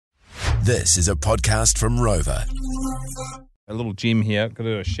This is a podcast from Rover. A little gem here. Got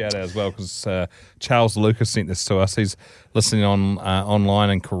to do a shout out as well because Charles Lucas sent this to us. He's listening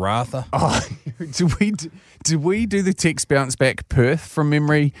online in Karratha. Oh, did we do the text bounce back Perth from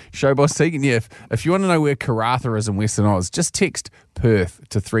memory, Showboss Tegan? Yeah, if you want to know where Karratha is in Western Oz, just text Perth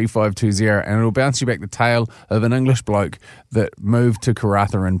to 3520 and it'll bounce you back the tale of an English bloke that moved to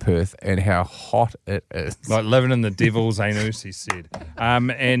Karratha in Perth and how hot it is. Like living in the devil's anus, he said.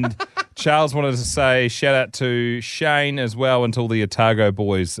 And Charles wanted to say shout out to Shane as well and to all the Otago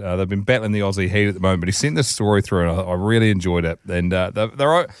boys. They've been battling the Aussie heat at the moment, but he sent this story through and I really enjoyed it. And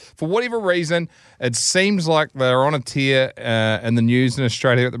they're for whatever reason, it seems like they're on a tear in the news in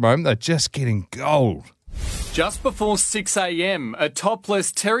Australia at the moment. They're just getting gold. Just before 6 a.m, a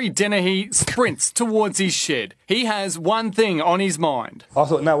topless Terry Dennehy sprints towards his shed. He has one thing on his mind. I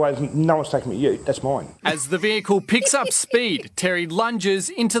thought, no way, no one's taking me to ute, that's mine. As the vehicle picks up speed, Terry lunges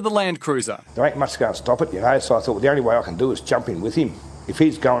into the Land Cruiser. There ain't much going to stop it, you know, so I thought, well, the only way I can do is jump in with him. If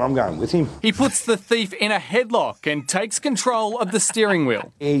he's going, I'm going with him. He puts the thief in a headlock and takes control of the steering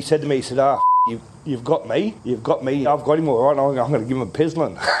wheel. He said to me, he said, you've got me, I've got him all right, I'm going to give him a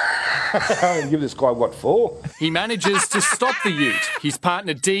pizzling. I'm going to give this guy what for. He manages to stop the ute. His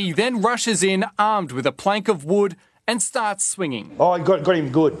partner Dee then rushes in armed with a plank of wood and starts swinging. Oh, I got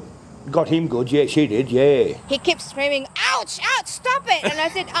him good. Got him good, yeah, she did, yeah. He keeps screaming, ouch, ouch, stop it. And I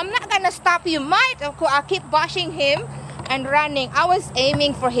said, I'm not going to stop you, mate. Of course, I keep bashing him and running. I was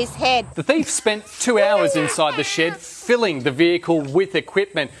aiming for his head. The thief spent 2 hours inside the shed filling the vehicle with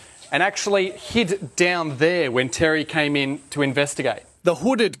equipment and actually hid down there when Terry came in to investigate. The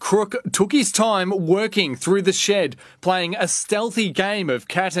hooded crook took his time working through the shed, playing a stealthy game of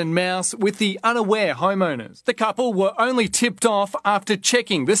cat and mouse with the unaware homeowners. The couple were only tipped off after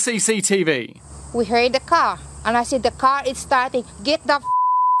checking the CCTV. We heard the car, and I said, the car is starting. Get the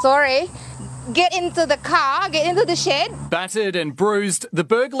Get into the car, get into the shed. Battered and bruised, the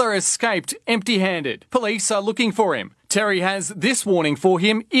burglar escaped empty-handed. Police are looking for him. Terry has this warning for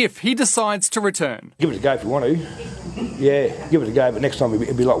him if he decides to return. Give it a go if you want to. Yeah, give it a go, but next time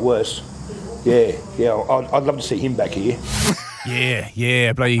it'll be a lot worse. Yeah, I'd love to see him back here.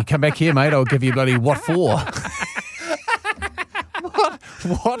 Yeah, bloody come back here, mate. I'll give you bloody what for.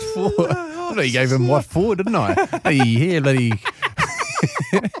 What for? I bloody gave him what for, didn't I? Hey, yeah, bloody...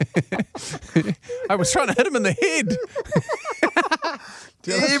 I was trying to hit him in the head.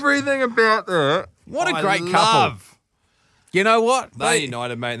 Everything about that. What a great couple. You know what? They're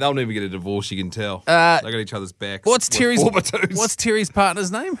united, mate. They'll never get a divorce, you can tell. They got each other's backs. What's Terry's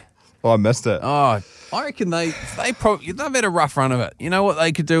partner's name? Oh, I missed it. Oh, I reckon they've had a rough run of it. You know what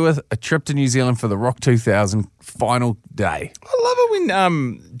they could do with a trip to New Zealand for the Rock 2000 final day? I love it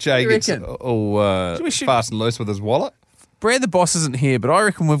when Jay gets all fast and loose with his wallet. Brad the boss isn't here, but I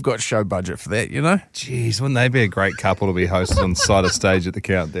reckon we've got show budget for that, you know? Jeez, wouldn't they be a great couple to be hosted on the side of stage at the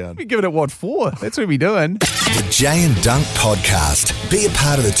countdown? We give it a what for? That's what we're doing. The Jay and Dunk Podcast. Be a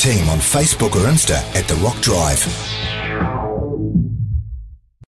part of the team on Facebook or Insta at The Rock Drive.